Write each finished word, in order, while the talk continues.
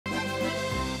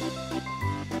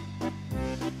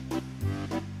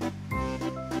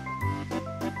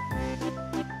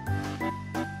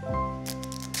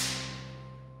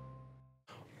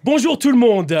Bonjour tout le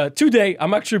monde. Today,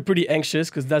 I'm actually pretty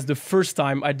anxious because that's the first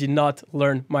time I did not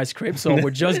learn my script. So we're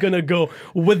just going to go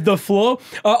with the flow.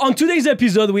 On today's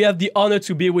episode, we have the honor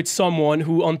to be with someone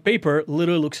who on paper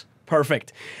literally looks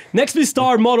perfect. Next to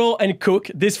star, model, and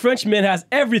cook, this French man has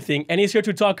everything, and he's here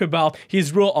to talk about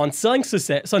his role on Selling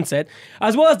Sunset,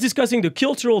 as well as discussing the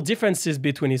cultural differences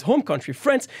between his home country,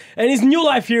 France, and his new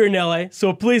life here in LA.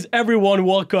 So please, everyone,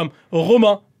 welcome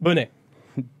Romain Bonnet.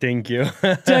 Thank you.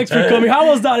 Thanks for coming. How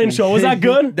was that intro? Was that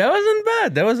good? That wasn't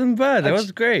bad. That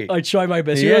was great. I try my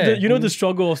best. You know the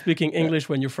struggle of speaking English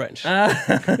when you're French.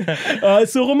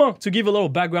 So Romain, to give a little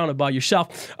background about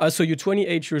yourself, so you're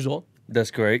 28 years old.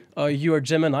 That's correct. You are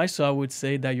Gemini, so I would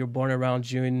say that you're born around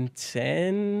June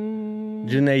 10?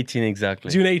 June 18,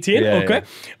 exactly. June 18, yeah, okay.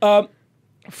 Yeah.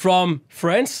 From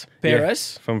France,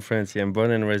 Paris. Yeah, from France, yeah. I'm born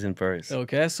and raised in Paris.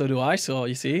 Okay, so do I, so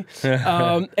you see.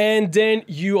 And then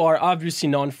you are obviously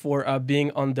known for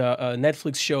being on the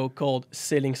Netflix show called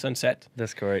Selling Sunset.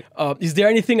 That's correct. Is there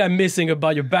anything I'm missing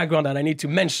about your background that I need to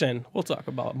mention? We'll talk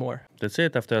about more. That's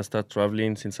it. After I started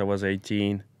traveling since I was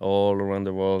 18, all around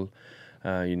the world,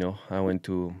 I went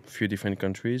to a few different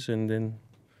countries and then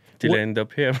till I end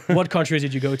up here. What countries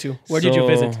did you go to? Where did you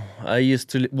visit?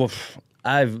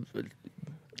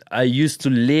 I used to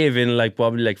live in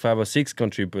probably 5 or 6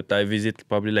 countries, but I visit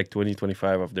probably 20,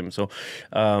 25 of them. So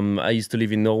I used to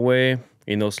live in Norway,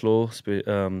 in Oslo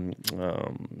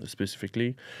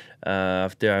specifically.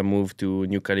 After I moved to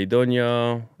New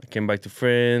Caledonia, I came back to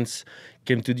France,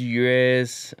 came to the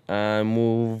US,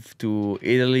 moved to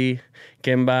Italy,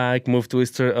 came back, moved to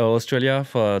Australia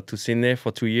to Sydney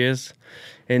for 2 years.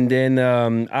 And then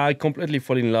I completely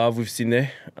fell in love with Sydney.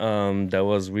 That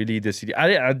was really the city.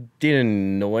 I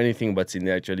didn't know anything about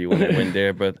Sydney actually when I went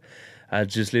there, but I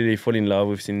just literally fell in love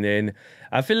with Sydney. And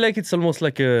I feel like it's almost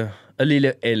like a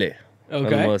little LA.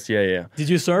 Okay. Almost, yeah. Did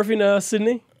you surf in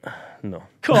Sydney? No.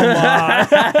 Come on.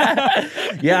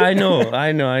 Yeah, I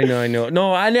know.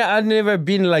 No, I've never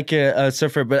been a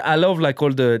surfer, but I love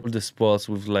all the sports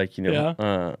with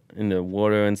in the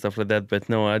water and stuff like that. But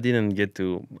no, I didn't get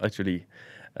to actually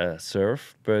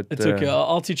surf. But it's okay.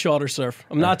 I'll teach you how to surf.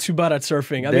 I'm not too bad at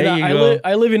surfing.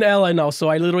 I live in LA now, so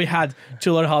I literally had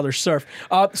to learn how to surf.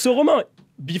 So Romain,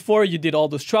 before you did all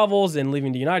those travels and live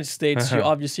in the United States, you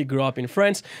obviously grew up in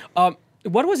France.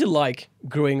 What was it like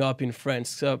growing up in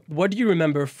France? What do you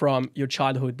remember from your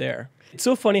childhood there? It's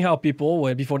so funny how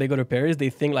people, before they go to Paris, they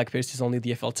think Paris is only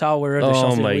the Eiffel Tower, the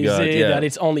Champs-Élysées, that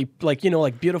it's only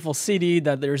beautiful city,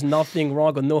 that there's nothing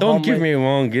wrong or no harm. Don't get me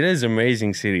wrong, it is an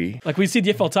amazing city. We see the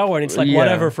Eiffel Tower and it's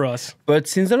whatever for us. But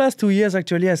since the last 2 years,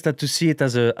 actually, I start to see it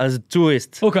as a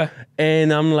tourist. Okay.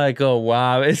 And I'm oh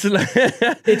wow, it's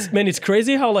it's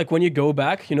crazy how when you go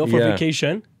back, for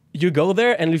vacation, you go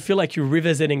there and you feel like you're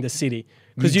revisiting the city.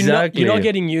 Because you're not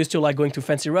getting used to going to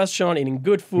fancy restaurant, eating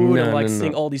good food,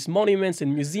 seeing all these monuments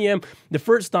and museum. The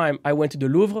first time I went to the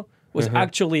Louvre was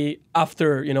actually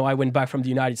after I went back from the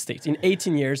United States. In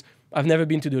 18 years, I've never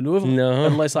been to the Louvre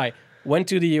unless I went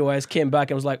to the US, came back,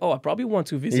 and was I probably want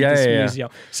to visit this museum.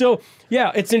 So,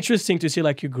 it's interesting to see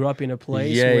you grew up in a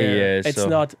place where it's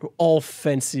not all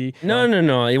fancy. No.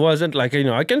 It wasn't I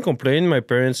can complain. My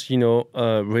parents,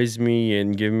 raised me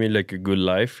and gave me a good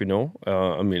life,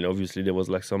 obviously there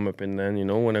was some up and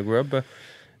down, when I grew up, but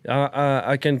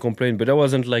I can complain, but I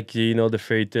wasn't the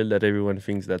fairy tale that everyone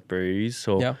thinks that Paris is.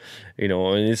 So,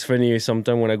 and it's funny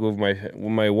sometimes when I go with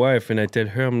my wife and I tell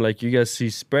her, I'm you guys see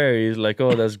Paris,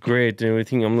 oh, that's great and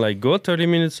everything. I'm go 30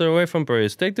 minutes away from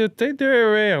Paris. Take the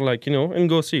area, and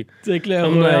go see. C'est clair.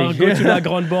 Go to La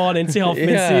Grande Borne and see how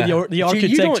fancy the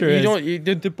architecture is.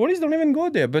 The police don't even go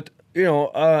there, but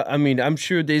I'm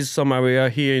sure there's some area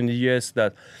here in the US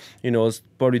that it's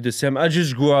probably the same. I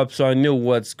just grew up, so I know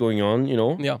what's going on.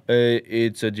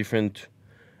 It's a different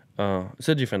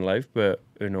life, but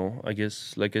I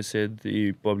guess, like I said,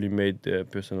 it probably made the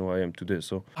person who I am today.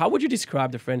 So, how would you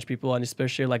describe the French people, and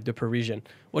especially the Parisian?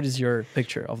 What is your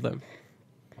picture of them?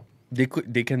 They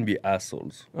can be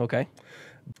assholes. Okay.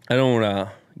 I don't want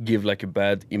to give a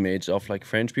bad image of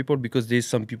French people, because there's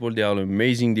some people, they are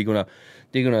amazing.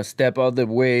 They're gonna step out the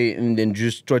way and then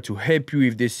just try to help you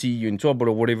if they see you in trouble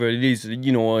or whatever it is.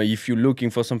 If you're looking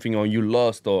for something or you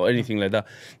lost or anything like that,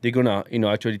 they're gonna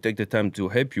actually take the time to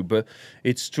help you. But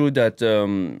it's true that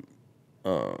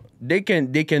they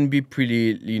can be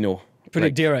pretty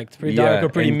pretty direct or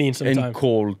pretty mean sometimes. And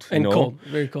cold. Cold,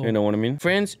 very cold. You know what I mean?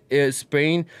 France,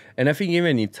 Spain, and I think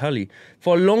even Italy.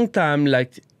 For a long time,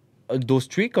 those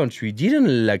 3 countries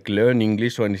didn't learn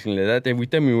English or anything like that. Every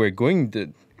time we were going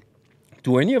to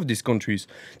any of these countries,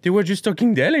 they were just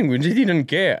talking their language. They didn't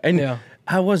care. And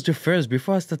I was the first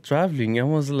before I started traveling. I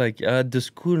was like at the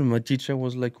school. My teacher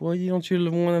was like, "Why don't you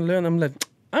want to learn?" I'm like,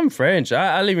 "I'm French.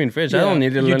 I live in French. I don't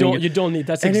need to learn." You don't need.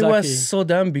 That's and exactly. And it was so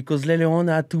dumb because later on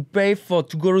I had to pay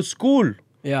to go to school.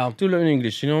 Yeah. To learn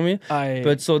English, you know what I mean?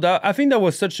 But so I think that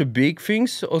was such a big thing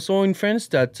also in France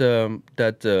that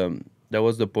that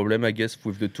was the problem, I guess,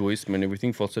 with the tourism and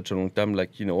everything for such a long time.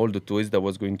 Like, you know, all the tourists that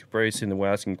was going to Paris and were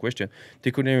asking questions,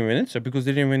 they couldn't even answer because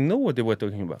they didn't even know what they were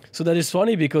talking about. So that is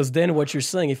funny because then what you're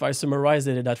saying, if I summarize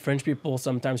it, that French people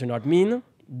sometimes are not mean.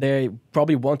 They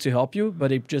probably want to help you, but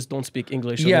they just don't speak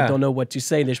English. So they don't know what to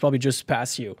say. They should probably just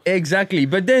pass you. Exactly.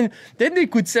 But then they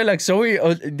could say like, sorry,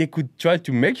 or they could try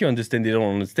to make you understand they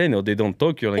don't understand or they don't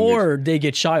talk your language. Or they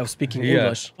get shy of speaking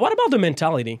English. What about the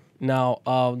mentality? Now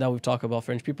that we've talked about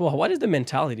French people, what is the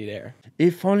mentality there?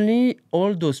 If only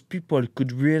all those people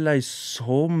could realize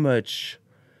so much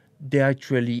they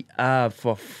actually have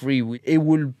for free, it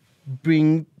will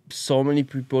bring so many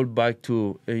people back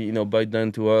to back down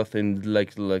to earth and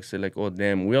like say like, oh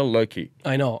damn, we are lucky.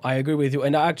 I know, I agree with you,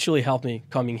 and that actually helped me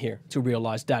coming here to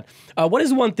realize that. What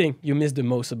is one thing you miss the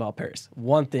most about Paris?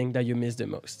 One thing that you miss the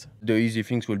most? The easy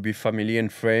things will be family and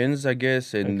friends, I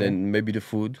guess, and then maybe the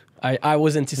food. I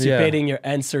was anticipating your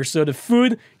answer. So the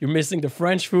food, you're missing the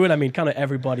French food. I mean, kind of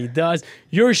everybody does.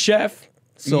 You're a chef.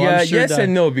 So I'm sure yes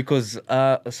and no, because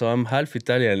so I'm half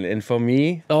Italian, and for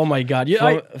me, oh my God,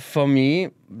 for me,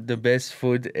 the best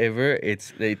food ever,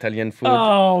 it's the Italian food.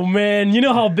 Oh man, you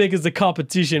know how big is the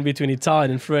competition between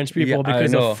Italian and French people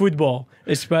because of football,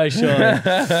 especially.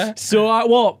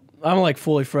 So I'm like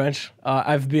fully French.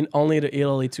 I've been only to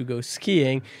Italy to go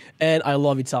skiing, and I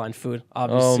love Italian food.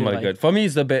 Obviously, oh my God! For me,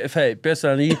 it's the best.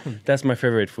 Personally, that's my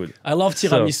favorite food. I love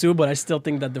tiramisu, but I still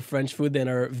think that the French food then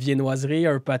are viennoiserie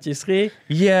or pâtisserie.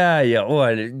 Yeah.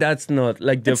 Well, that's not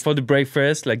like for the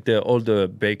breakfast, like all the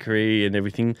bakery and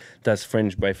everything. That's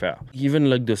French by far. Even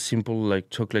like the simple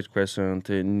like chocolate croissant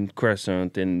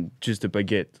and just a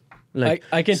baguette. Like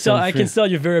I can tell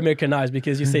you're very Americanized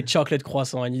because you say chocolate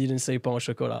croissant and you didn't say pain au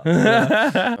chocolat.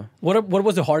 What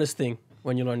was the hardest thing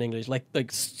when you learned English?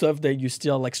 Like stuff that you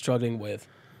still like struggling with?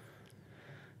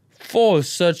 For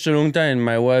such a long time,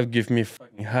 my wife gave me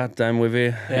a hard time with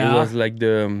it. Yeah. It was like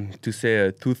to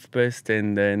say toothpaste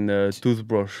and then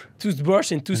toothbrush.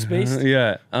 Toothbrush and toothpaste.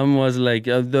 Yeah, I was like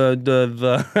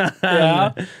the.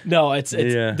 Yeah. No, it's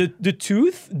the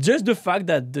tooth. Just the fact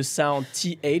that the sound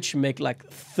th make like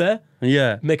th.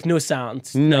 Yeah. Make no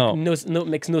sound. No. Like, no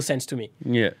makes no sense to me.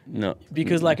 Yeah. No.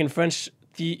 Because like in French,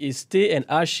 t is t and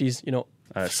ash is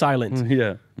silent.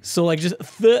 Yeah. So like just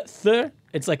th,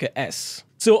 it's like a s.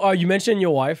 So you mentioned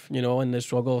your wife, and the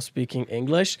struggle of speaking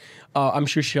English. I'm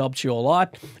sure she helped you a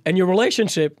lot. And your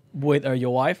relationship with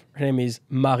your wife, her name is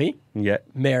Marie. Yeah.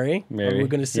 Mary. We're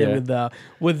going to say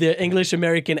with the English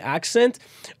American accent.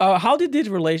 How did this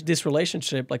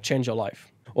relationship like change your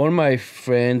life? All my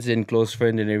friends and close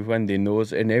friends and everyone they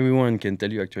knows, and everyone can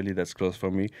tell you actually that's close for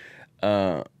me.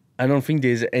 I don't think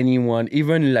there's anyone,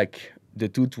 even like the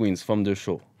two twins from the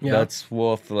show, that's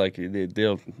worth like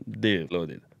they're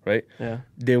loaded. Right? Yeah.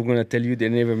 They were gonna tell you they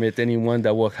never met anyone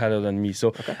that worked harder than me.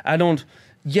 So I don't.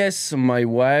 Yes, my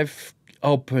wife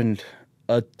opened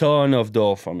a ton of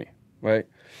doors for me. Right?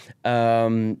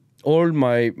 All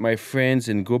my friends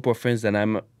and group of friends that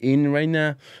I'm in right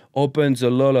now opens a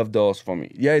lot of doors for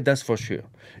me. Yeah, that's for sure.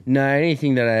 Now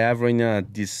anything that I have right now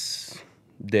till this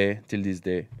day,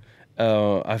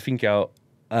 I think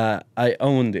I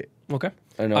owned it. Okay.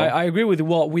 I agree with you.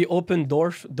 Well, we opened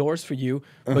doors for you,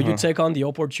 but you take on the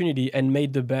opportunity and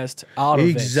made the best out of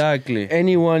it. Exactly.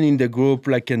 Anyone in the group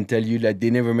can tell you that they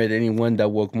never met anyone that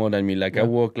worked more than me. Like I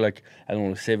work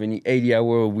 70, 80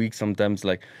 hours a week sometimes.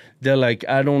 Like they're like,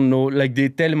 I don't know. Like they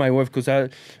tell my wife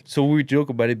so we joke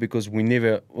about it because we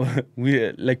never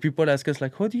people ask us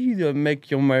like, how do you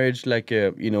make your marriage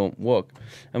work?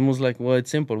 And I was like, well, it's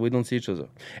simple. We don't see each other.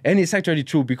 And it's actually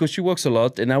true because she works a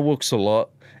lot and I work a lot.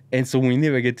 And so we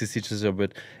never get to see each other,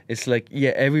 but it's like,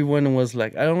 everyone was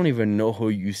like, I don't even know how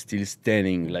you still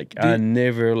standing. Like, I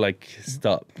never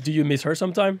stop. Do you miss her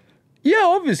sometime? Yeah,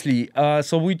 obviously.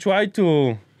 So we try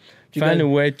to find a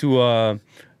way to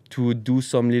do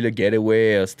some little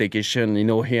getaway or staycation,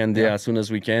 here and there as soon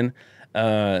as we can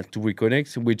to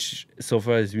reconnect, which so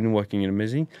far has been working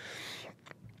amazing.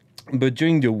 But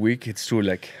during the week, it's true.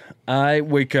 Like, I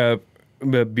wake up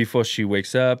before she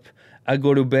wakes up. I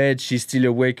go to bed. She's still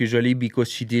awake usually because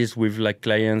she deals with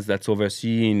clients that's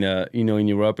overseas in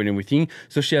Europe and everything.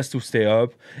 So she has to stay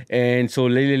up. And so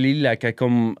lately, I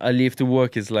leave to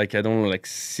work. It's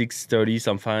 6:30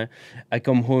 something. I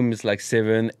come home. It's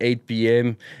 7, 8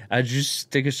 p.m. I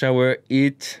just take a shower,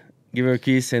 eat, give her a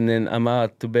kiss, and then I'm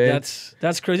out to bed.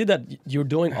 That's crazy that you're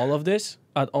doing all of this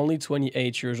at only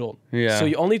 28 years old. Yeah. So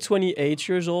you're only 28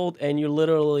 years old, and you're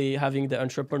literally having the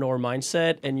entrepreneur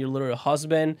mindset, and you're literally a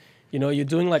husband. You know, you're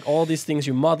doing like all these things.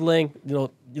 You're modeling. You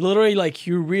know, you literally like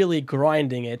you're really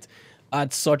grinding it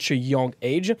at such a young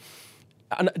age.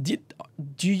 And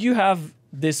do you have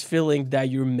this feeling that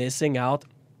you're missing out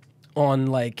on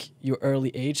like your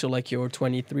early age, so like you're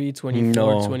 23,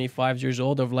 24, 25 years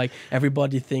old, of like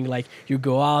everybody think like you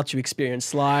go out, you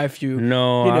experience life, you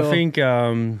know, I think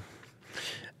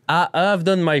I've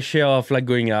done my share of like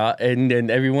going out, and then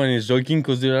everyone is joking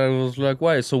because I was like,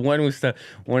 why? So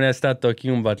when I start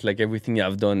talking about like everything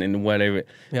I've done and whatever,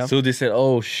 so they said,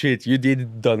 oh shit, you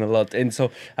did done a lot. And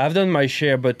so I've done my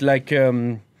share, but like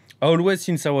always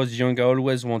since I was young, I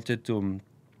always wanted to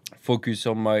focus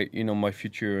on my, you know, my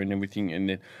future and everything, and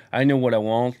then I know what I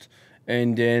want,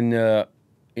 and then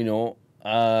you know,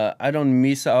 I don't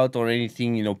miss out on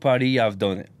anything. You know, party, I've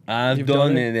done it. I've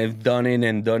done it. I've done it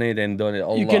and done it and done it.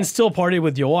 You can still party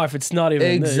with your wife. It's not even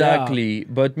exactly.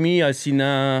 But me, I see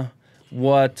now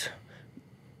what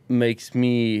makes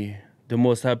me the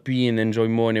most happy and enjoy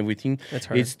more and everything.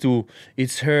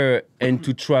 It's her and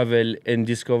to travel and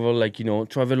discover, like, you know,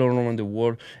 travel all around the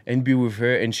world and be with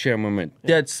her and share a moment.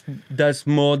 Yeah. That's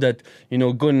more that, you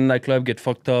know, go in a nightclub, get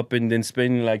fucked up, and then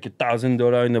spend like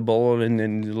 $1,000 in a bottle, and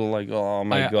then you're like, oh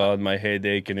my God, my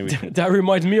headache and everything. That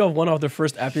reminds me of one of the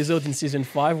first episodes in season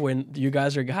 5 when you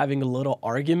guys are having a little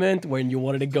argument when you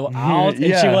wanted to go out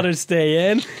and she wanted to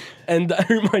stay in. And that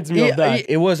reminds me of that.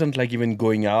 It wasn't like even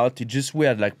going out. It just, we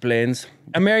had like plans.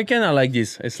 American are like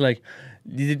this. It's like,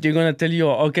 they're going to tell you,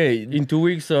 okay, in 2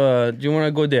 weeks, do you want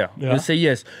to go there? Yeah. You say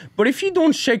yes. But if you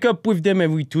don't check up with them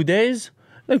every 2 days,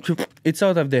 like, it's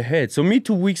out of their head. So me,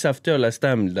 2 weeks after, last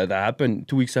time that happened,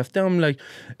 2 weeks after, I'm like,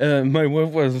 my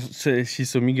wife she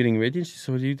saw me getting ready. She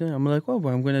saw, what are you doing? I'm like, oh,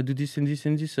 well, I'm going to do this and this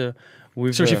and this.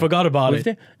 So she forgot about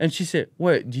it. And she said,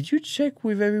 wait, did you check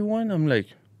with everyone? I'm like,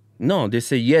 no, they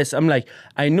say yes. I'm like,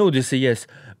 I know they say yes,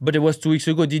 but it was 2 weeks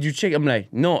ago. Did you check? I'm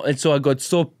like, no. And so I got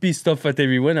so pissed off at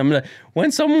everyone. I'm like,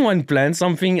 when someone plans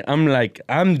something, I'm like,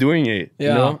 I'm doing it. Yeah.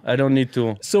 You know, I don't need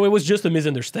to. So it was just a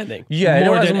misunderstanding. Yeah,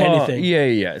 more than anything.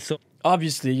 Yeah. So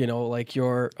obviously, you know, like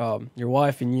your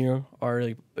wife and you are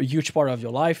like a huge part of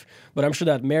your life, but I'm sure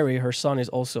that Mary, her son, is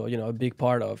also, you know, a big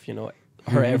part of, you know,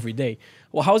 her every day.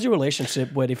 Well, how's your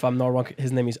relationship with, if I'm not wrong,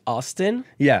 his name is Austin?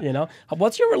 Yeah. You know,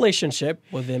 what's your relationship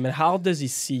with him, and how does he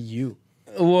see you?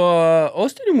 Well,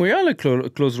 Austin, we are a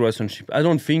close relationship. I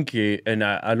don't think, and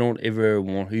I don't ever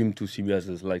want him to see me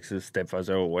as like a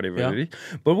stepfather or whatever it is.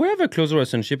 But we have a close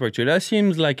relationship, actually. That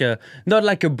seems like not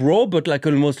like a bro, but like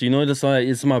almost, you know,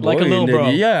 it's my boy. Like a little bro.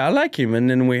 Yeah, I like him. And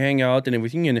then we hang out and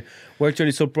everything. And we're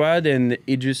actually so proud. And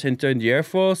he just entered the Air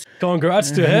Force.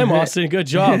 Congrats to him, Austin. Good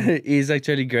job. He's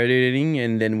actually graduating.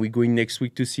 And then we're going next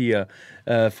week to see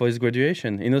for his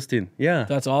graduation in Austin. Yeah.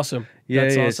 That's awesome. Yeah,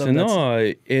 That's awesome.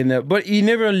 So but he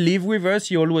never lived with us.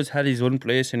 He always had his own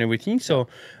place and everything. So,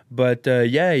 but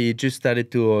he just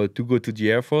started to go to the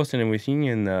Air Force and everything.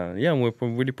 And we're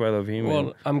really proud of him.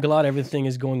 Well, I'm glad everything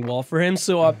is going well for him.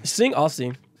 So, seeing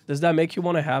Austin, does that make you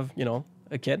want to have, you know,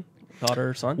 a kid, daughter,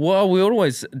 or son? Well, we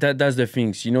always that's the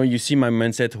things. You know, you see my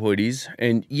mindset how it is.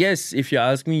 And yes, if you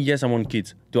ask me, yes, I want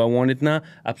kids. Do I want it now?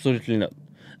 Absolutely not.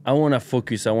 I want to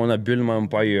focus. I want to build my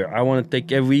empire. I want to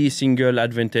take every single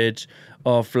advantage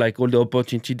of like all the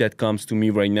opportunity that comes to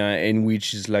me right now, and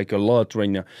which is like a lot right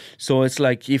now. So it's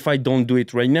like, if I don't do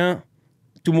it right now,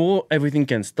 tomorrow everything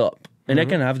can stop. And I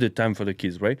can have the time for the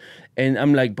kids, right? And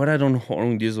I'm like, but I don't know how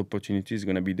long this opportunity is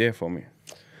going to be there for me.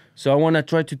 So I want to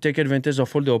try to take advantage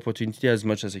of all the opportunity as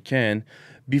much as I can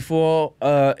before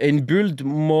and build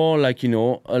more, like, you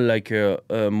know,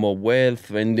 more wealth,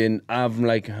 and then have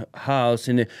like a house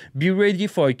and be ready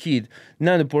for a kid.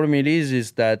 Now the problem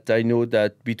is that I know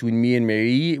that between me and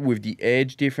Mary, with the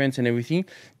age difference and everything,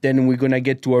 then we're going to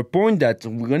get to a point that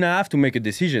we're going to have to make a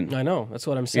decision. I know, that's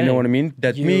what I'm saying. You know what I mean?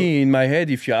 That me, in my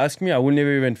head, if you ask me, I will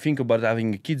never even think about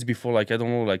having kids before, like, I don't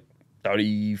know, like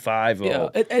 35 or... Yeah,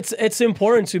 it's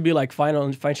important to be like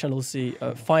financially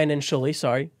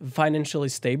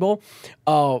stable,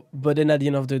 but then at the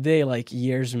end of the day, like,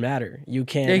 years matter. You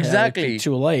can't exactly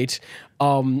too late,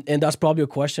 and that's probably a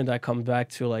question that comes back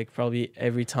to like probably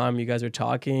every time you guys are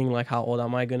talking, like, how old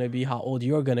am I gonna be, how old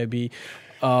you're gonna be,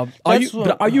 are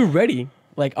you ready?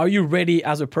 Like, are you ready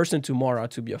as a person tomorrow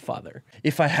to be a father?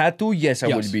 If I had to, yes, I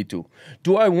would be too.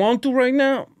 Do I want to right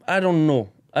now? I don't know.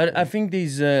 I think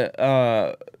there's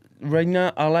right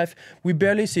now our life, we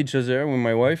barely see each other with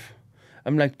my wife.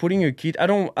 I'm like putting a kid. I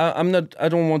don't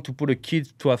want to put a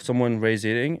kid to have someone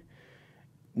raising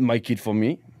my kid for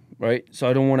me. right? So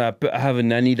I don't want to have a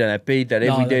nanny that I pay that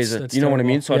every day. That's You know what I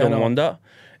mean? So Yeah, I don't want that.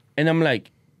 And I'm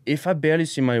like, if I barely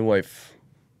see my wife,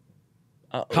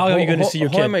 how are you going to see your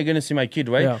kid? How am I going to see my kid,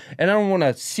 right? Yeah. And I don't want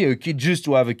to see a kid just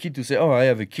to have a kid to say, oh, I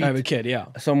have a kid. I have a kid, yeah.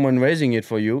 Someone raising it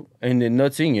for you and then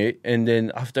not seeing it. And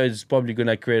then after it's probably going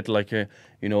to create like a,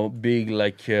 big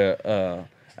like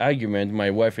argument, my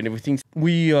wife and everything.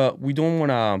 We don't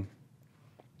want to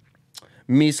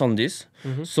miss on this.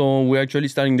 So we're actually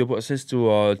starting the process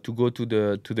to go to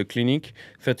the clinic,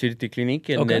 fertility clinic,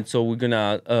 and then so we're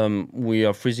gonna we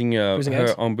are freezing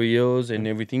her embryos and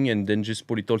everything, and then just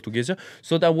put it all together.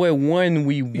 So that way, when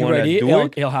we want to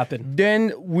do it'll happen.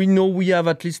 Then we know we have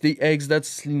at least the eggs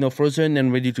that's frozen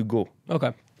and ready to go.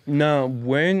 Okay. Now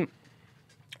when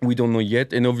we don't know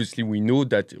yet, and obviously we know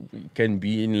that we can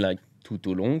be in like too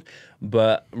long,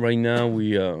 but right now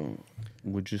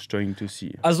we're just trying to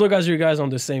see. As long as you guys on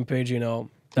the same page,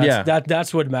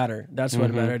 that's what matter. That's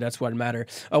what matter. That's what matter.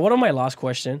 One of my last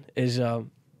question is to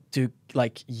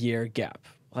like year gap.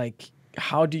 Like,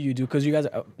 how do you do? Because you guys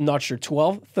are not sure.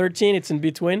 12, 13, it's in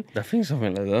between. I think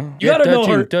something like that. You gotta know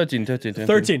her.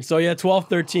 13. So yeah, 12,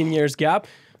 13 years gap.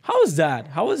 How is that?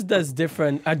 How is that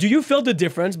different? Do you feel the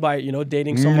difference by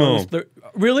dating someone who's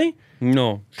really?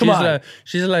 No,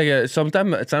 she's like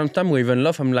sometimes we even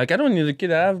laugh. I'm like, I don't need a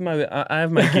kid. I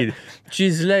have my kid.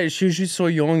 She's so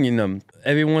young.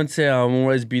 Everyone say I'm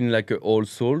always been like an old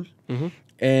soul,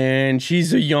 and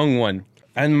she's a young one.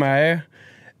 Admire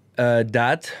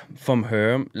that from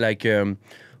her, like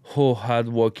how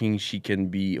hardworking she can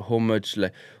be, how much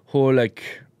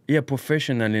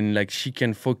professional, and like she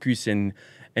can focus and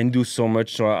do so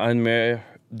much. So I admire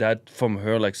that from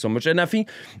her like so much, and I think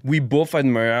we both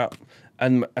admire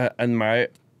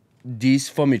this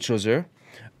from each other.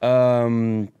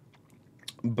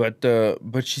 But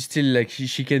she's still like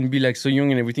she can be like so young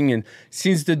and everything. And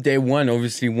since the day one,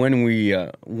 obviously when we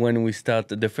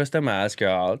started, the first time I asked her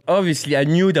out, obviously I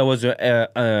knew there was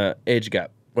a age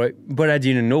gap, right? But I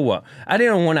didn't know what. I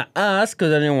didn't want to ask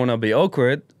because I didn't want to be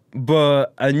awkward.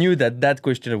 But I knew that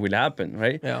question will happen,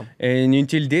 right? Yeah. And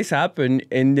until this happened,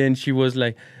 and then she was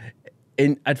like,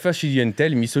 and at first she didn't tell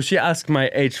me. So she asked my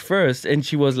age first, and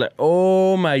she was like,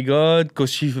 oh my God,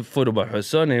 because she thought about her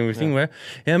son and everything, right?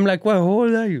 And I'm like, well, how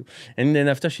old are you? And then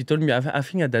after she told me, I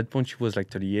think at that point she was like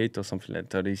 38 or something like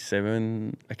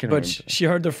 37. I can't remember. But she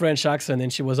heard the French accent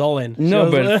and she was all in. No,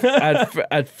 but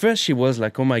at first she was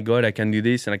like, oh my God, I can do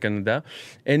this and I can do that.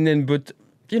 And then, but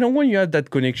when you have that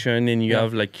connection and you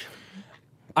have like...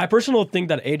 I personally think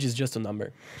that age is just a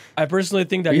number. I personally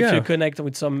think that if you connect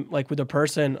with with a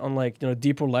person on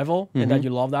deeper level and that you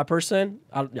love that person,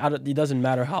 it doesn't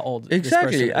matter how old.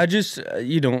 Exactly. This person is. I just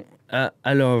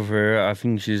I love her. I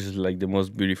think she's like the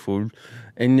most beautiful,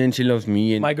 and then she loves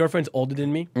me. And my girlfriend's older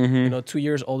than me. 2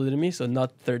 years older than me, so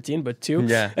not 13 but 2.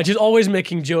 Yeah. And she's always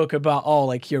making joke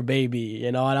about your baby,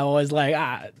 and I was like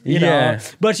know.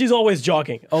 But she's always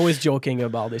joking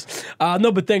about this.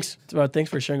 No, but thanks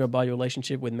for sharing about your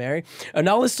relationship with Mary.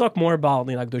 Now let's talk more about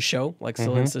the show, like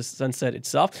Sunset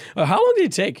itself. How long did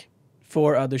it take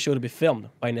for the show to be filmed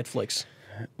by Netflix?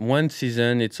 One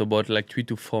season, it's about like 3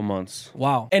 to 4 months.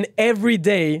 Wow. And every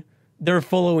day they're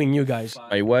following you guys.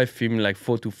 My wife filmed like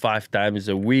 4 to 5 times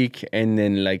a week, and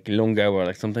then like long hour.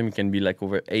 Like sometimes it can be like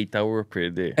over 8 hours per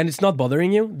day. And it's not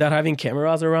bothering you that having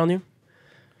cameras around you?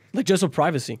 Like just for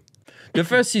privacy? The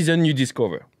first season you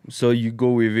discover. So you go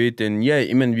with it, and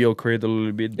it might be awkward a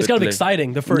little bit. It's kind of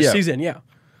exciting, the first season,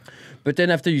 But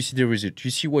then after you see the result, you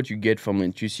see what you get from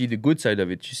it, you see the good side of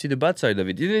it, you see the bad side of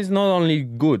it. It is not only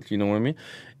good, you know what I mean?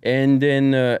 And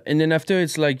then after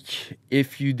it's like,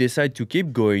 if you decide to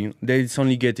keep going, then it's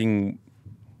only getting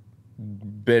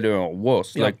better or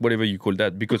worse, like whatever you call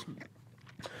that. Because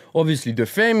obviously the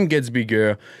fame gets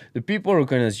bigger, the people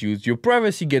recognize you, your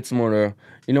privacy gets smaller,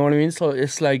 you know what I mean? So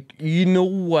it's like,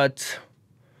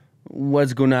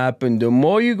 what's gonna happen. The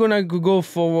more you're gonna go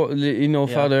forward,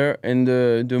 further, and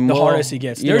the more the hardest it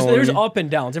gets. There's up and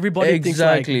downs. Everybody thinks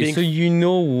like so you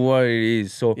know what it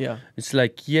is. So it's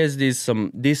like, yes, there's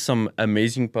some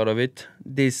amazing part of it.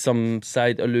 There's some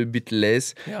side a little bit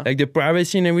less. Like the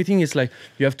privacy and everything. It's like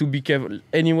you have to be careful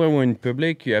anywhere when in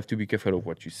public. You have to be careful of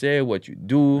what you say, what you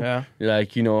do.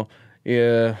 Like you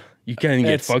can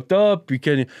get fucked up.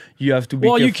 You have to be.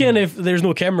 Well, careful. You can if there's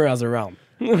no cameras around.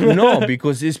 No,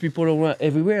 because there's people around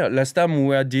everywhere. Last time we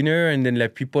were at dinner, and then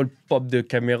like people pop the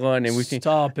camera and everything.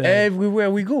 Stop it. Everywhere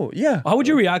we go, How would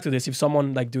you react to this if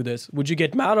someone do this? Would you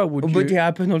get mad or would you? But it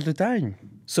happens all the time.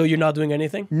 So you're not doing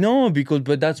anything? No,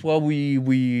 but that's why we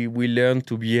learn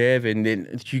to behave, and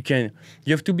then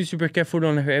you have to be super careful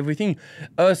on everything.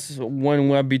 Us, when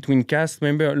we're between cast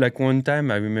member, like one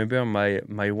time I remember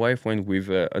my wife went with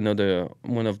another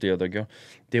one of the other girl.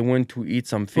 They went to eat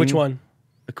something. Which one?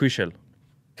 Chrishell.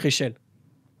 Chrishell.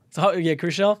 So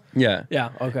Chrishell? Yeah. Yeah.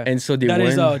 Okay. And so that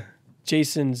is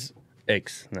Jason's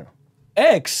ex now.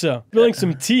 Ex, spilling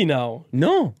some tea now.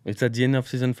 No, it's at the end of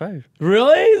season 5.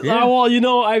 Really? Yeah.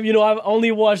 I've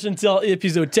only watched until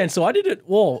episode 10, so I didn't.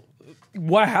 Whoa,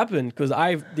 what happened? Because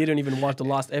I didn't even watch the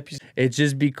last episode. It's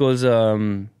just because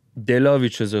they love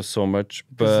each other so much,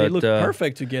 but they look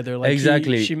perfect together. Like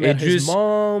exactly. She met his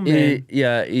mom.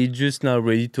 He's just not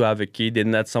ready to have a kid,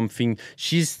 and that's something.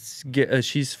 She's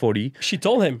 40. She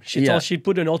told him. She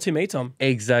put an ultimatum.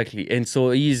 Exactly, and so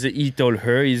he told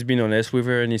her. He's been honest with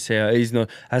her, and he said he's not,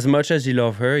 as much as he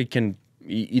loves her.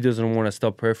 He doesn't want to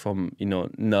stop her from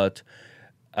not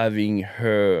having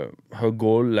her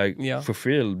goal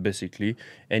fulfilled, basically.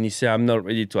 And he said, I'm not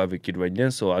ready to have a kid right now,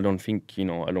 so I don't think I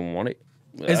don't want it.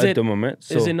 At the moment.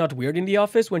 So is it not weird in the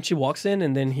office when she walks in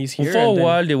and then he's here? For a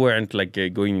while, they weren't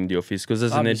going in the office because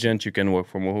as an agent, you can work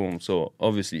from home. So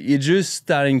obviously, it's just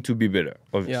starting to be better.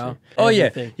 Obviously. Yeah. Oh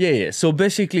yeah. So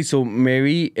basically,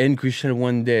 Mary and Christian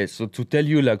one day. So to tell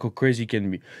you how crazy it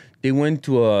can be, they went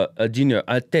to a dinner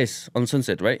at Tess on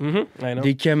Sunset, right? Mm-hmm. I know.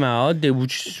 They came out. They were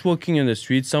just walking on the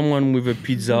street. Someone with a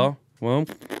pizza. Well,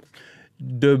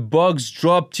 the box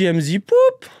dropped TMZ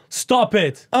poop. Stop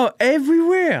it. Oh,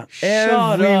 everywhere.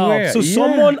 Shut up. So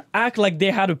someone act like they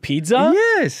had a pizza?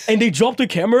 Yes. And they dropped the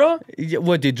camera?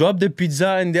 Yeah, they dropped the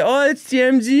pizza and it's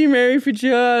TMZ, Mary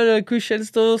Fitzgerald, Christian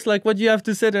Stores, what do you have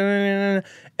to say?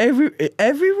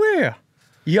 Everywhere.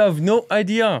 You have no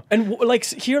idea. And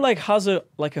here, has a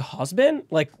husband,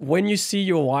 when you see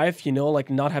your wife,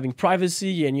 not having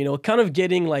privacy and, kind of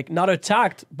getting not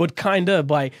attacked, but kind of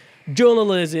by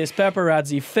journalists,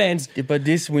 paparazzi, fans. But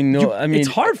this we know. It's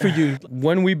hard for you.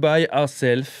 When we buy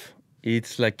ourselves,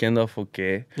 it's kind of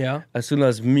okay. Yeah. As soon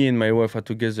as me and my wife are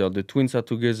together, the twins are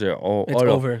together, it's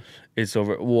over. It's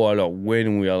over.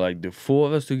 When we are the four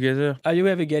of us together. Are you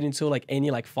ever get into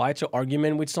any fights or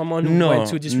argument with someone who went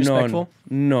too disrespectful?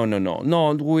 No.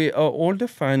 We all the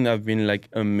fans have been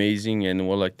amazing, and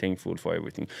we're thankful for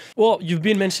everything. Well, you've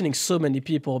been mentioning so many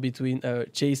people between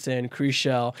Jason,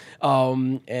 Chrishell,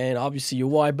 and obviously your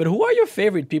wife. But who are your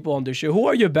favorite people on the show? Who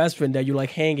are your best friend that you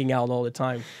hanging out all the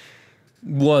time?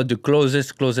 Well, the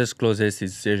closest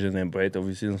is Jason and Brett.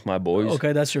 Obviously, that's my boys.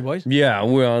 Okay, that's your boys? Yeah,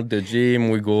 we're at the gym,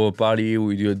 we go party,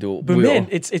 we do... But man,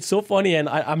 it's so funny, and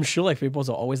I'm sure people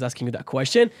are always asking you that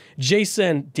question.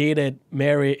 Jason dated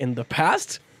Mary in the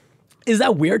past. Is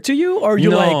that weird to you? Or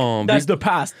you're that's the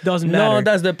past, doesn't matter? No,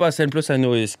 that's the past, and plus I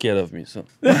know he's scared of me, so...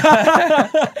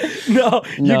 No,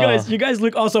 you guys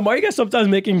look awesome. Are you guys sometimes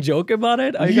making joke about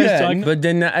it? Are you guys talking? But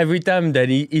then every time that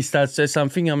he starts to say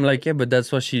something, I'm like, yeah, but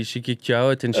that's why she kicked you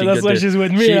out, and that's why she's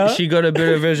with me, she got a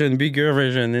better version, bigger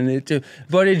version, and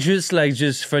but it's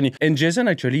just funny. And Jason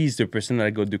actually is the person that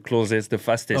I got the closest, the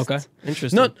fastest. Okay,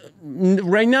 interesting. Not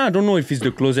right now, I don't know if he's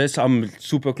the closest. I'm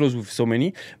super close with so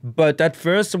many, but at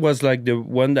first was the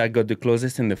one that got the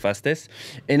closest and the fastest,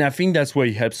 and I think that's why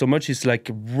he helped so much. It's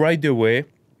right away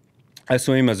I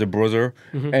saw him as a brother,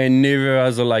 and never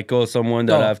as someone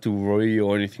that I have to worry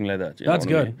or anything like that. That's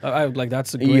good.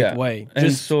 That's a great way.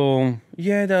 And so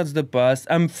that's the past.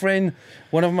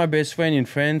 One of my best friends in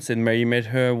France, and Mary met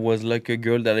her, was a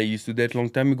girl that I used to date a long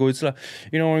time ago. It's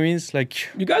you know what I mean? It's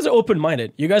you guys are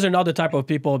open-minded. You guys are not the type of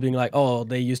people being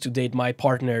they used to date my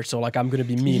partner, so I'm gonna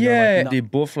be mean. Yeah, they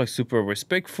both super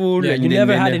respectful. Yeah, you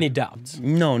never had any doubts.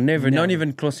 No, never. Not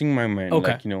even crossing my mind.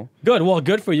 Okay. Good. Well,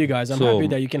 good for you guys. I'm happy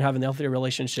that you can have a healthy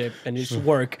relationship and just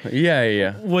work.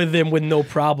 With them with no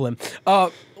problem.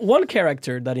 One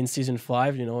character that in season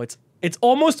 5, it's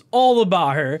almost all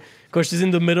about her because she's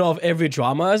in the middle of every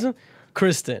drama.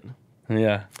 Kristen.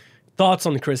 Yeah. Thoughts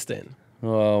on Kristen?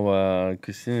 Well,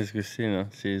 Kristen is Christina.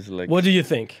 She's What do you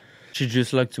think? She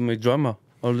just to make drama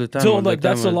all the time. So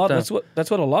that's a lot. That's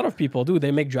what a lot of people do. They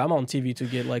make drama on TV to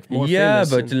get more famous.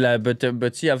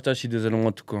 But see, after she doesn't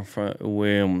want to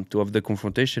to have the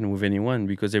confrontation with anyone,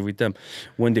 because every time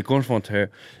when they confront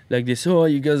her, they say, "Oh,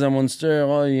 you guys are monster."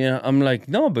 Oh yeah, I'm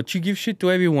no, but you give shit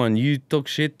to everyone. You talk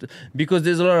shit because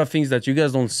there's a lot of things that you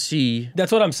guys don't see.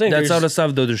 That's what I'm saying. That's other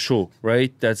stuff of the show,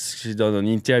 right? That's done on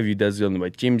interview. That's done by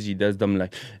TMZ. That's done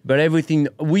but everything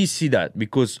we see that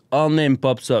because our name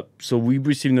pops up, so we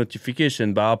receive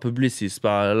notification by our publicist,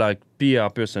 by PR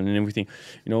person and everything,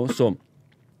 so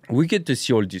we get to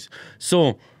see all this.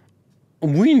 So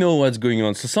we know what's going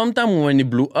on. So sometimes when it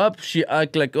blew up, she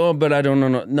act like, oh, but I don't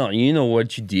know. No, you know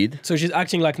what you did. So she's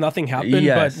acting like nothing happened,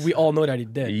 Yes. but we all know that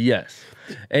it did. Yes.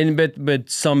 And but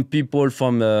some people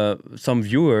from some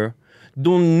viewer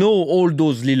don't know all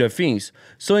those little things.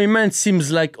 So it might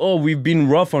seems like, oh, we've been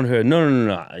rough on her.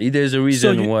 No. There's a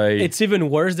reason why. It's even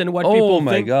worse than what people think.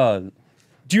 Oh my God.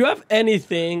 Do you have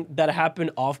anything that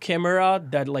happened off camera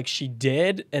that like she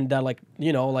did and that like,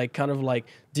 you know, like kind of like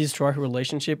destroy her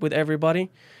relationship with everybody?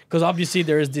 Because obviously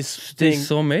there is this thing. There's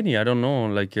so many. I don't know.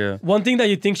 Like one thing that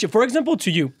you think she, for example,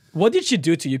 to you, what did she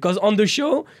do to you? Because on the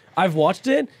show, I've watched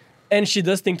it and she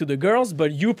does things to the girls,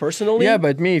 but you personally. Yeah,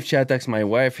 but me, if she attacks my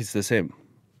wife, it's the same.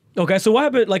 Okay, so what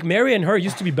happened? Like Mary and her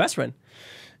used to be best friends.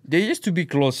 They used to be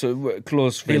close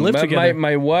friends. They lived together.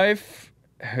 My wife.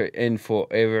 And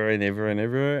forever and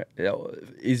ever,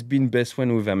 he's been best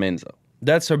friend with Amanda.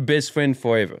 That's her best friend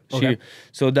forever. Okay.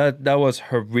 So that was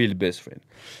her real best friend.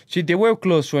 They were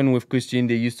close friends with Christine.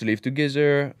 They used to live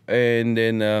together. And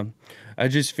then I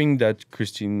just think that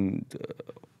Christine,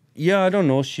 I don't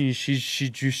know. She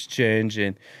just changed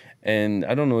and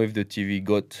I don't know if the TV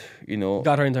got in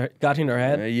her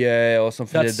head. Yeah, or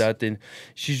something like that. And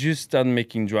she just started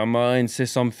making drama and say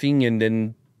something, and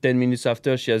then 10 minutes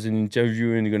after, she has an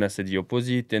interview and gonna say the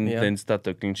opposite and then start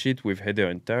talking shit with Heather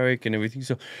and Tarek and everything.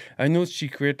 So I know she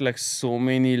create like so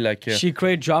many like... she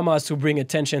create dramas to bring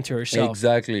attention to herself.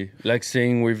 Exactly. Like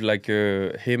saying with like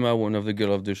Hema, one of the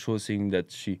girls of the show, saying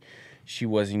that she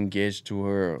was engaged to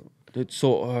her.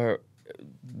 So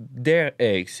their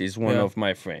ex is one of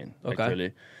my friends,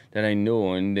 actually, that I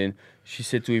know. And then she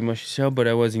said to him, she said, oh, but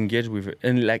I was engaged with her.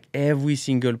 And like every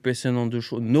single person on the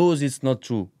show knows it's not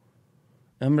true.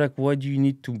 I'm like, why do you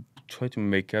need to try to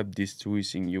make up this story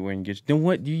saying you were engaged? Then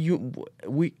what do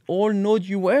we all know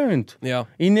you weren't. Yeah.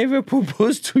 He never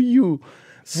proposed to you.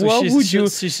 So what would you?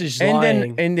 She's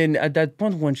lying. And then at that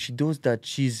point when she does that,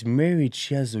 she's married,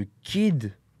 she has a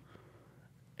kid.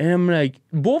 And I'm like,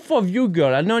 both of you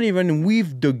girl are not even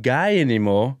with the guy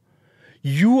anymore.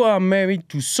 You are married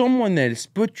to someone else,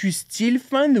 but you still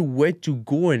find a way to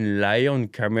go and lie on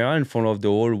camera in front of the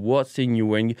whole world saying you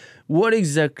were. What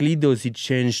exactly does it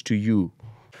change to you?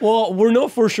 Well, we know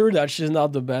for sure that she's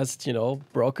not the best,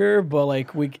 broker, but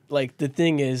the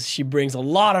thing is, she brings a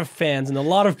lot of fans and a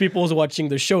lot of people is watching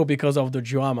the show because of the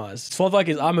dramas. Fun fact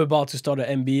is, I'm about to start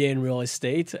an MBA in real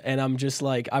estate, and I'm just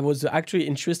like, I was actually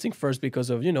interesting first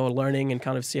because of learning and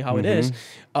kind of see how it is,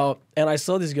 and I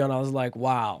saw this girl and I was like,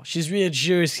 wow, she's really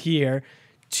just here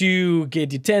to get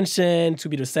the attention, to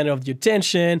be the center of the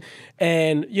attention,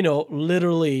 and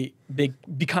literally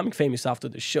becoming famous after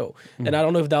the show. And I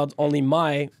don't know if that's only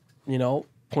my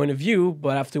point of view,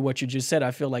 but after what you just said,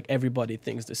 I feel like everybody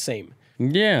thinks the same.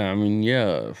 Yeah, I mean,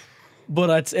 yeah.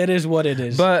 But it is what it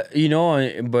is. But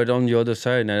but on the other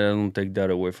side, and I don't take that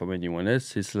away from anyone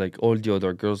else, it's like all the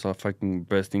other girls are fucking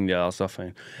bursting their ass off,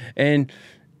 and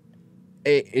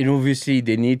obviously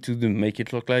they need to make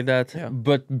it look like that. Yeah.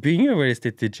 But being a real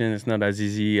estate agent is not as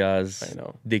easy as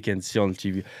they can see on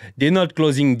TV. They're not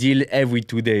closing deal every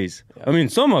 2 days. Yeah. I mean,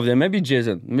 some of them, maybe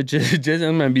Jason.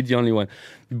 Jason might be the only one.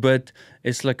 But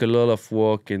it's like a lot of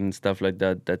work and stuff like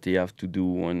that they have to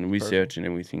do and research and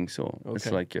everything. So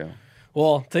it's like...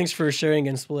 Well, thanks for sharing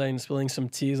and spilling some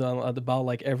teas about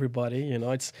like everybody.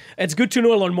 It's good to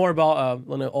learn more about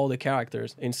all the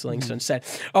characters in Selling Sunset.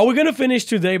 We're gonna finish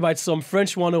today by some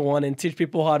French 101 and teach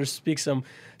people how to speak some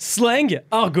slang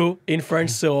argot in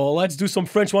French. So let's do some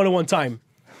French 101 time.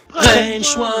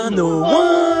 French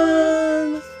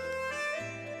 101.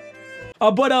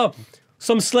 But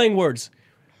some slang words.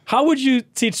 How would you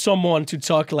teach someone to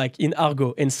talk like in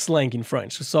argot, in slang in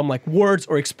French? So some like words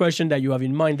or expression that you have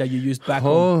in mind that you used back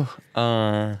home.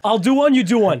 I'll do one, you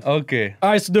do one. Okay. All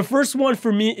right, so the first one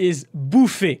for me is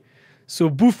bouffer. So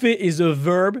bouffer is a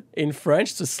verb in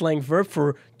French. It's a slang verb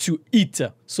for to eat.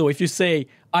 So if you say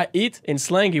I eat in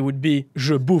slang, it would be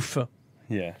je bouffe.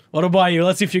 Yeah. What about you?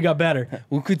 Let's see if you got better.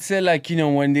 We could say like,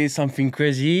 when there's something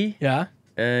crazy. Yeah.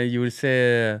 You will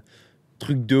say...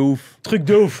 truc de ouf. Truc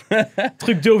de ouf.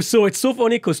 Truc de ouf. So it's so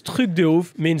funny because truc de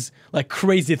ouf means like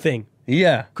crazy thing.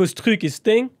 Yeah. Because truc is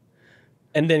thing,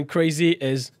 and then crazy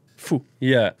is fou.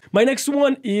 Yeah. My next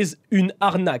one is une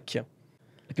arnaque.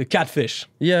 Like a catfish.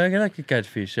 Yeah, I like a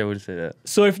catfish. I would say that.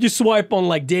 So if you swipe on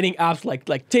like dating apps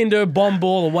like Tinder, Bumble,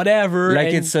 or whatever,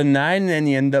 like it's a 9 and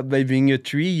you end up by being a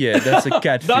 3, yeah, that's a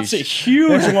catfish. That's a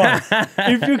huge one.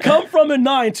 If you come from a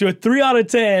 9 to a 3 out of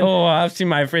 10. Oh, I've seen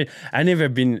my friend. I've never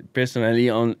been personally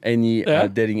on any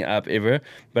dating app ever,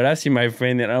 but I've seen my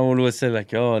friend and I always say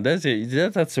like, oh, that's a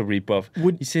ripoff.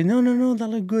 He said, no, that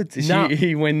look good.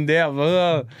 He went there.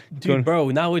 Oh, dude, bro,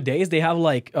 nowadays they have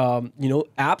like,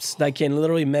 apps that can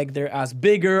literally make their ass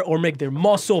bigger or make their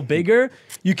muscle bigger.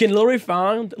 You can literally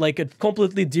find like a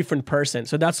completely different person.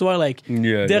 So that's why like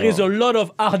there is a lot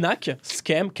of arnaque,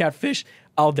 scam, catfish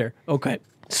out there. Okay.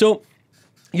 So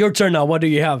your turn now. What do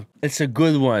you have? It's a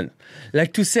good one.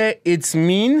 Like to say it's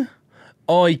mean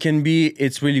or it can be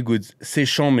it's really good. C'est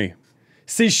chambé.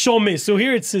 C'est chambé. So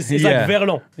here it's like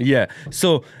verlan. Yeah.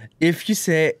 So if you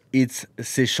say it's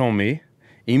c'est chambé,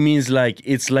 it means like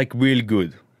it's like real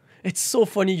good. It's so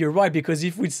funny, you're right, because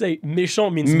if we say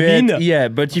méchant means mean. Yeah,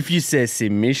 but if you say c'est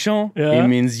méchant, it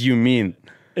means you mean.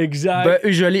 Exactly. But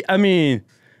usually, I mean,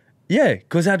 yeah,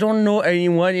 because I don't know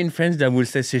anyone in France that will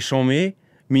say c'est chambé,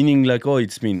 meaning like, oh,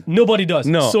 it's mean. Nobody does.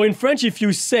 No. So in French, if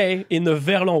you say in the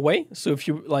verlan way, so if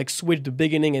you like switch the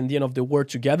beginning and the end of the word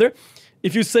together,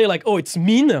 if you say like, oh, it's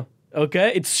mean,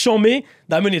 okay, it's chambé,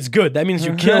 that means it's good. That means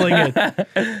you're killing it.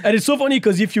 And it's so funny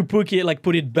because if you put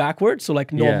it backwards, so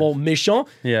like normal méchant,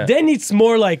 then it's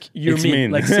more like you're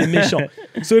mean, like c'est méchant.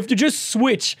 So if you just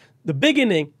switch the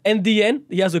beginning and the end,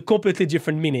 it has a completely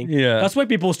different meaning. Yeah. That's why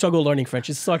people struggle learning French.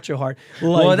 It's such a hard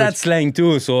language. Well, that's slang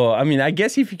too. So, I mean, I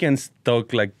guess if you can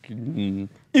talk like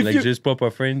just proper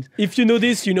friends. If you know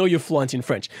this, you know you're fluent in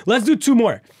French. Let's do 2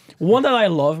 more. One that I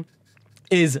love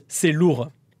is c'est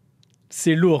lourd.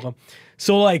 C'est lourd.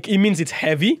 So like it means it's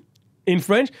heavy in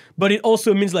French, but it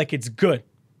also means like it's good.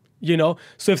 You know?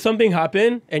 So if something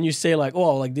happened and you say like,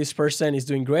 oh, like this person is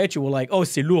doing great, you will like, oh,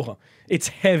 c'est lourd. It's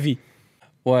heavy.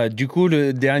 Ouais, du coup,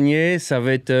 le dernier, ça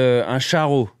va être un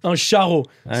charreau. Un charreau.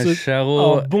 Un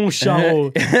charreau. Un bon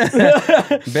charreau.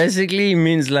 Basically, it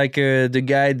means like the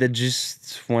guy that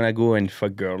just want to go and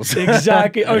fuck girls.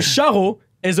 Exactly. Un charreau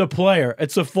is a player.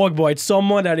 It's a fuckboy. It's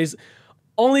someone that is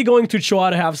only going to try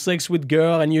to have sex with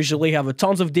girl and usually have a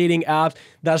tons of dating apps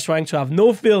that's trying to have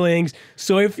no feelings.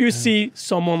 So if you see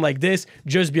someone like this,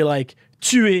 just be like,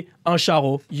 tu es un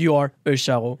charreau. You are a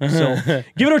charreau. So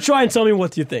give it a try and tell me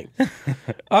what you think.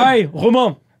 All right,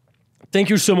 Romain,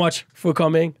 thank you so much for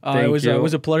coming. It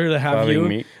was a pleasure to have you.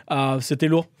 Me. C'était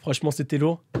lourd. Franchement, c'était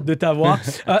lourd de t'avoir.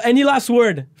 Any last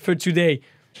word for today?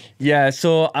 Yeah,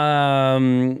 so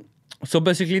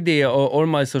basically, all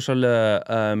my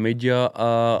social media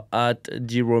are at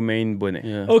the Romain Bonnet.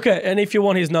 Yeah. Okay, and if you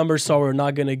want his number, so we're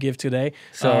not going to give today.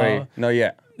 Sorry, not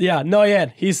yet. Yeah, not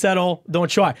yet. He said all. Don't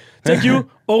try. Thank you.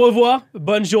 Au revoir.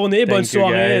 Bonne journée, bonne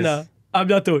soirée. And, à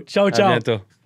bientôt. Ciao, ciao. À bientôt.